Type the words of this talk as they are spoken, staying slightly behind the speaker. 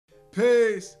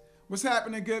Peace. What's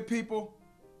happening, good people?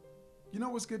 You know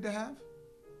what's good to have?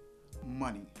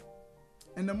 Money.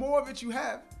 And the more of it you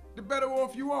have, the better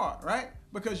off you are, right?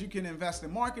 Because you can invest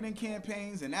in marketing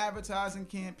campaigns and advertising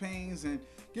campaigns and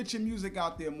get your music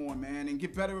out there more, man, and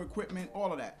get better equipment,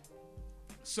 all of that.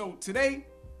 So today,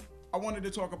 I wanted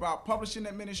to talk about publishing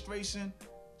administration,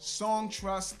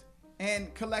 Songtrust,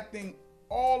 and collecting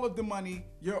all of the money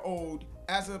you're owed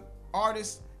as an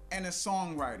artist and a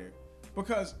songwriter.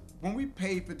 Because when we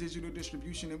pay for digital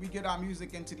distribution and we get our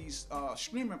music into these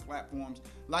streaming platforms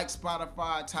like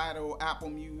Spotify, Tidal, Apple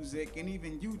Music, and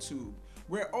even YouTube,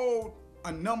 we're owed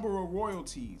a number of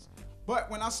royalties.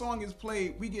 But when our song is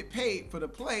played, we get paid for the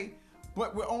play,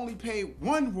 but we're only paid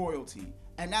one royalty,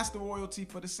 and that's the royalty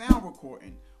for the sound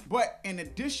recording. But in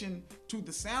addition to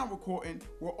the sound recording,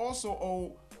 we're also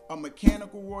owed a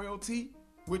mechanical royalty,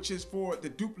 which is for the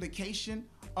duplication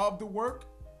of the work,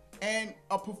 and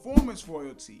a performance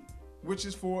royalty, which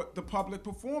is for the public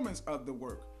performance of the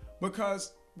work.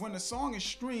 Because when a song is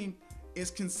streamed,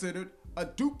 it's considered a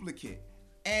duplicate,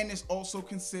 and it's also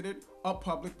considered a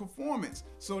public performance.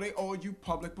 So they owe you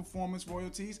public performance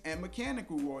royalties and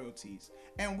mechanical royalties.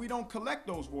 And we don't collect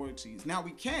those royalties. Now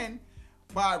we can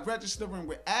by registering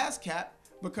with ASCAP,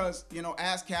 because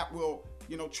ASCAP will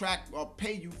track or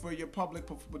pay you for your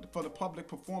for the public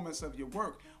performance of your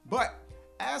work. But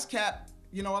ASCAP,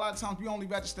 a lot of times we only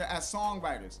register as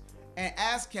songwriters, and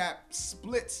ASCAP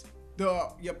splits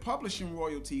your publishing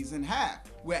royalties in half,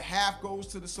 where half goes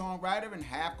to the songwriter and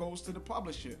half goes to the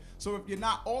publisher. So if you're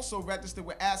not also registered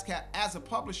with ASCAP as a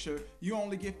publisher, you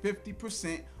only get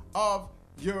 50% of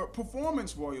your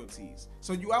performance royalties.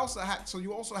 So you also have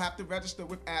to register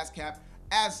with ASCAP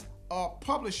as a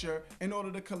publisher in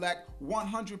order to collect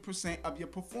 100% of your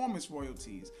performance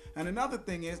royalties. And another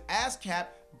thing is ASCAP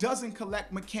doesn't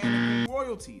collect mechanical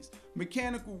royalties.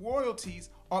 Mechanical royalties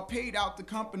are paid out to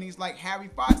companies like Harry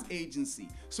Fox Agency.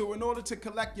 So in order to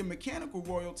collect your mechanical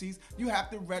royalties, you have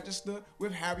to register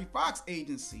with Harry Fox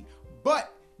Agency.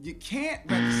 But you can't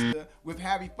register with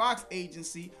Harry Fox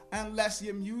Agency unless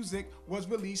your music was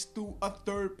released through a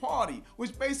third party,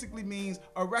 which basically means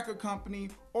a record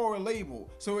company or a label.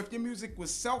 So if your music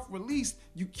was self-released,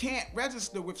 you can't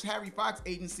register with Harry Fox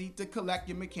Agency to collect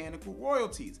your mechanical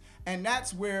royalties. And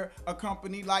that's where a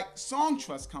company like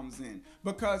Songtrust comes in.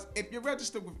 Because if you're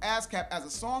registered with ASCAP as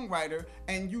a songwriter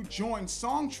and you join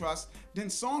Songtrust, then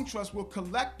Songtrust will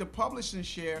collect the publishing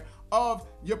share of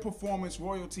your performance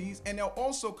royalties, and they'll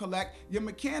also collect your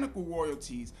mechanical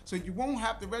royalties. So you won't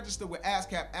have to register with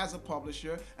ASCAP as a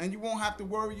publisher, and you won't have to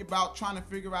worry about trying to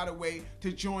figure out a way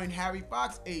to join Harry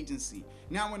Fox Agency.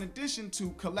 Now, in addition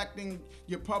to collecting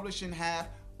your publishing half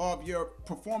of your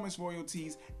performance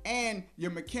royalties and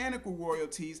your mechanical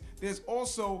royalties, there's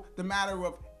also the matter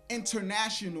of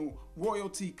international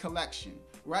royalty collection,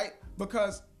 right?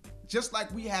 Because just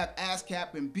like we have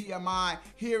ASCAP and BMI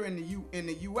here in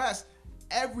the US,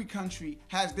 every country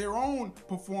has their own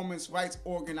performance rights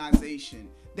organization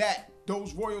that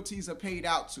those royalties are paid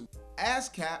out to.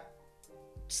 ASCAP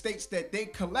states that they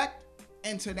collect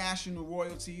international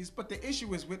royalties, but the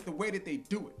issue is with the way that they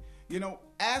do it.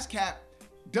 ASCAP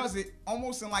does it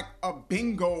almost in like a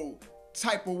bingo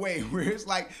type of way, where it's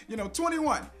like,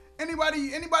 21.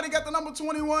 Anybody got the number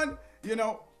 21?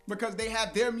 Because they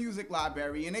have their music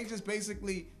library, and they just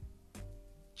basically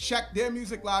check their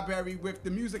music library with the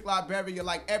music library of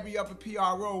like every other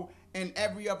PRO in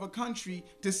every other country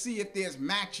to see if there's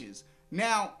matches.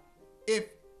 Now, if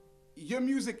your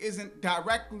music isn't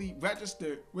directly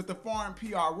registered with the foreign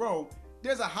PRO,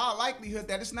 there's a high likelihood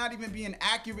that it's not even being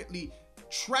accurately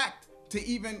tracked to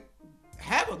even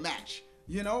have a match,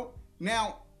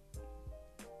 Now,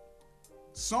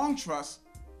 Songtrust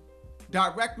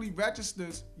directly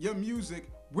registers your music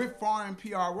with foreign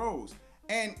PROs.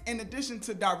 And in addition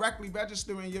to directly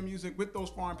registering your music with those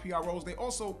foreign PROs, they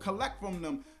also collect from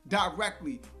them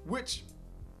directly, which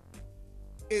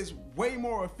is way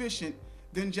more efficient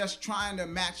than just trying to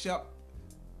match up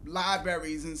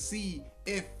libraries and see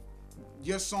if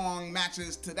your song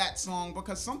matches to that song.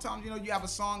 Because sometimes, you have a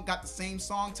song got the same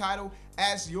song title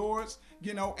as yours,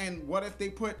 and what if they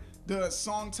put the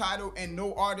song title and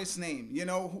no artist name?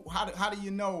 How do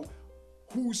you know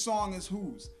whose song is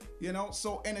whose?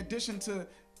 So in addition to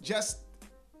just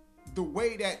the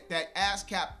way that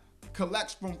ASCAP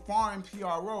collects from foreign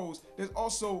PROs, there's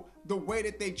also the way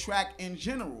that they track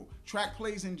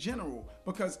plays in general.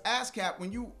 Because ASCAP,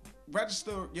 when you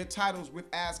register your titles with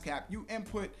ASCAP, you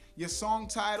input your song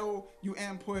title, you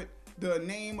input the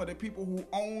name of the people who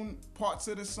own parts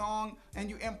of the song, and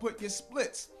you input your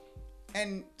splits.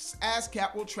 And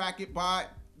ASCAP will track it by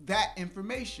that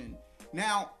information.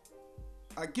 Now,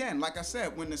 again, like I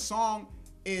said, when the song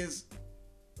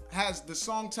has the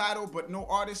song title but no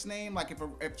artist name, like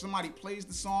if somebody plays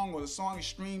the song or the song is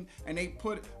streamed and they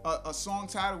put a song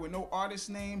title with no artist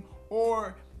name,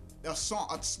 or the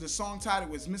song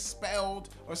title is misspelled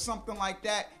or something like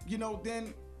that,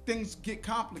 then things get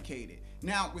complicated.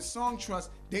 Now with Songtrust,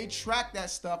 they track that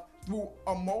stuff through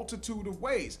a multitude of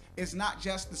ways. It's not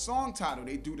just the song title.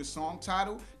 They do the song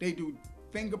title, they do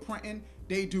fingerprinting,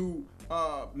 they do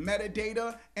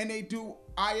metadata, and they do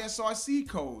ISRC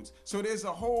codes. So there's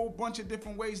a whole bunch of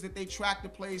different ways that they track the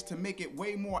plays to make it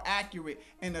way more accurate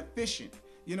and efficient,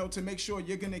 to make sure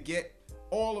you're gonna get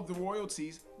all of the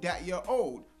royalties that you're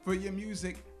owed for your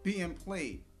music being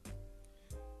played.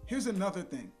 Here's another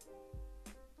thing.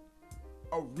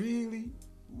 A really,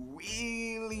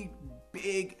 really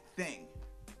big thing.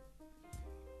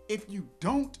 If you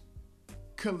don't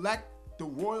collect the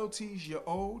royalties you're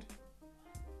owed,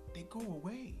 they go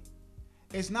away.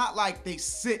 It's not like they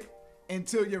sit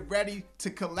until you're ready to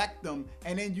collect them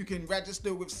and then you can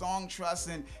register with Songtrust,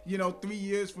 and 3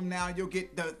 years from now you'll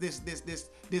get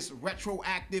this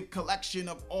retroactive collection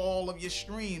of all of your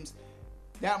streams.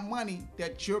 That money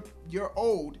that you're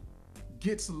owed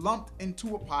gets lumped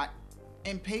into a pot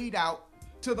and paid out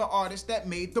to the artist that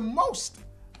made the most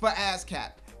for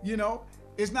ASCAP.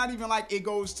 It's not even like it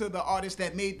goes to the artist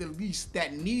that made the least,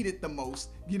 that needed the most.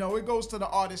 It goes to the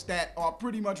artists that are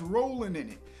pretty much rolling in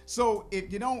it. So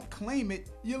if you don't claim it,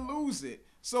 you lose it.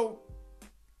 So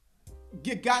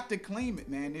you got to claim it,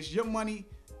 man. It's your money.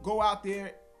 Go out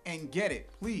there and get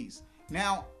it, please.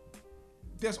 Now,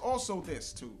 there's also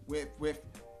this too,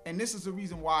 and this is the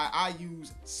reason why I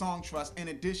use Songtrust in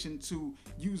addition to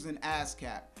using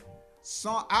ASCAP.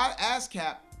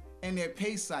 ASCAP and their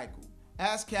pay cycle.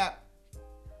 ASCAP,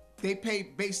 they pay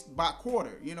based by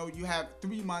quarter. You have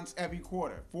 3 months every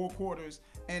quarter, 4 quarters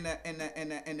in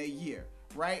a year,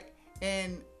 right?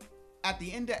 And at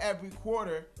the end of every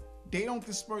quarter, they don't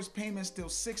disperse payments till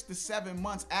 6 to 7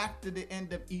 months after the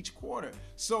end of each quarter.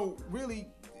 So really,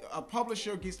 a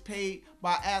publisher gets paid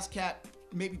by ASCAP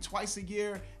maybe twice a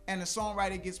year, and a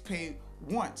songwriter gets paid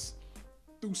once.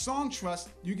 Through Songtrust,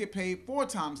 you get paid 4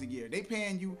 times a year. They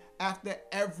paying you at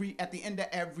the end of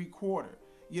every quarter.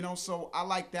 So I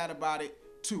like that about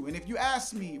it too. And if you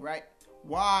ask me, right,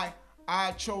 why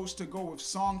I chose to go with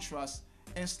Songtrust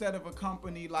instead of a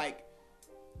company like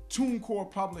TuneCore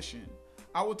Publishing,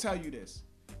 I will tell you this.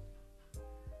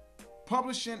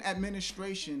 Publishing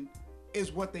administration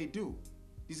is what they do.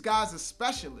 These guys are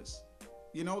specialists.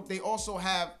 They also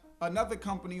have another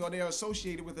company, or they're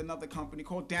associated with another company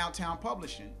called Downtown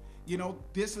Publishing.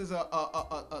 This is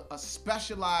a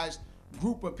specialized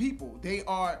group of people.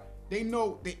 They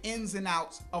know the ins and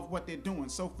outs of what they're doing.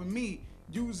 So for me,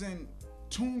 using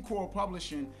TuneCore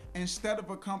Publishing instead of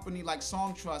a company like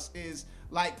Songtrust is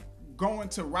like going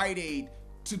to Rite Aid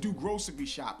to do grocery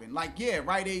shopping. Like, yeah,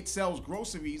 Rite Aid sells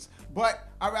groceries, but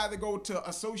I'd rather go to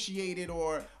Associated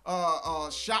or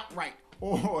ShopRite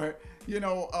or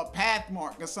a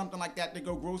Pathmark or something like that to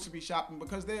go grocery shopping,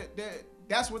 because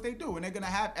that's what they do, and they're gonna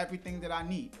have everything that I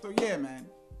need. So yeah, man,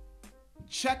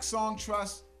 check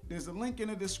Songtrust. There's a link in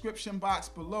the description box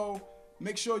below.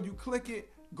 Make sure you click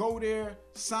it, go there,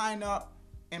 sign up,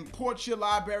 import your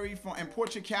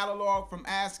catalog from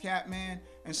ASCAP, man,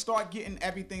 and start getting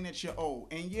everything that you owe.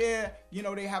 And yeah,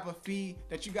 they have a fee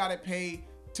that you gotta pay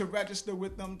to register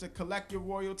with them to collect your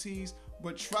royalties,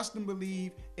 but trust and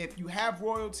believe, if you have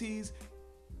royalties,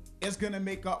 it's gonna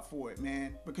make up for it,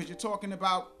 man, because you're talking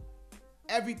about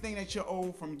everything that you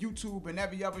owe from YouTube and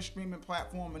every other streaming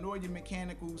platform and all your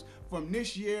mechanicals from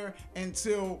this year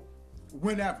until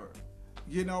whenever,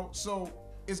 so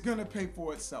it's gonna pay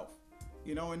for itself,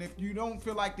 and if you don't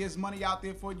feel like there's money out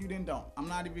there for you, then don't. I'm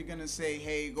not even gonna say,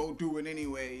 hey, go do it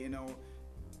anyway,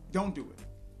 don't do it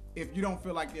if you don't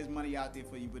feel like there's money out there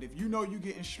for you. But if you're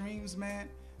getting streams, man,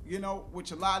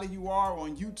 which a lot of you are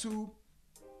on YouTube,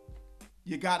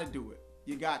 you gotta do it.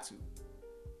 You got to.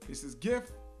 This is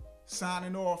Gift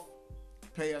signing off.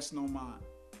 Pay us no mind.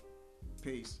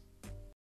 Peace.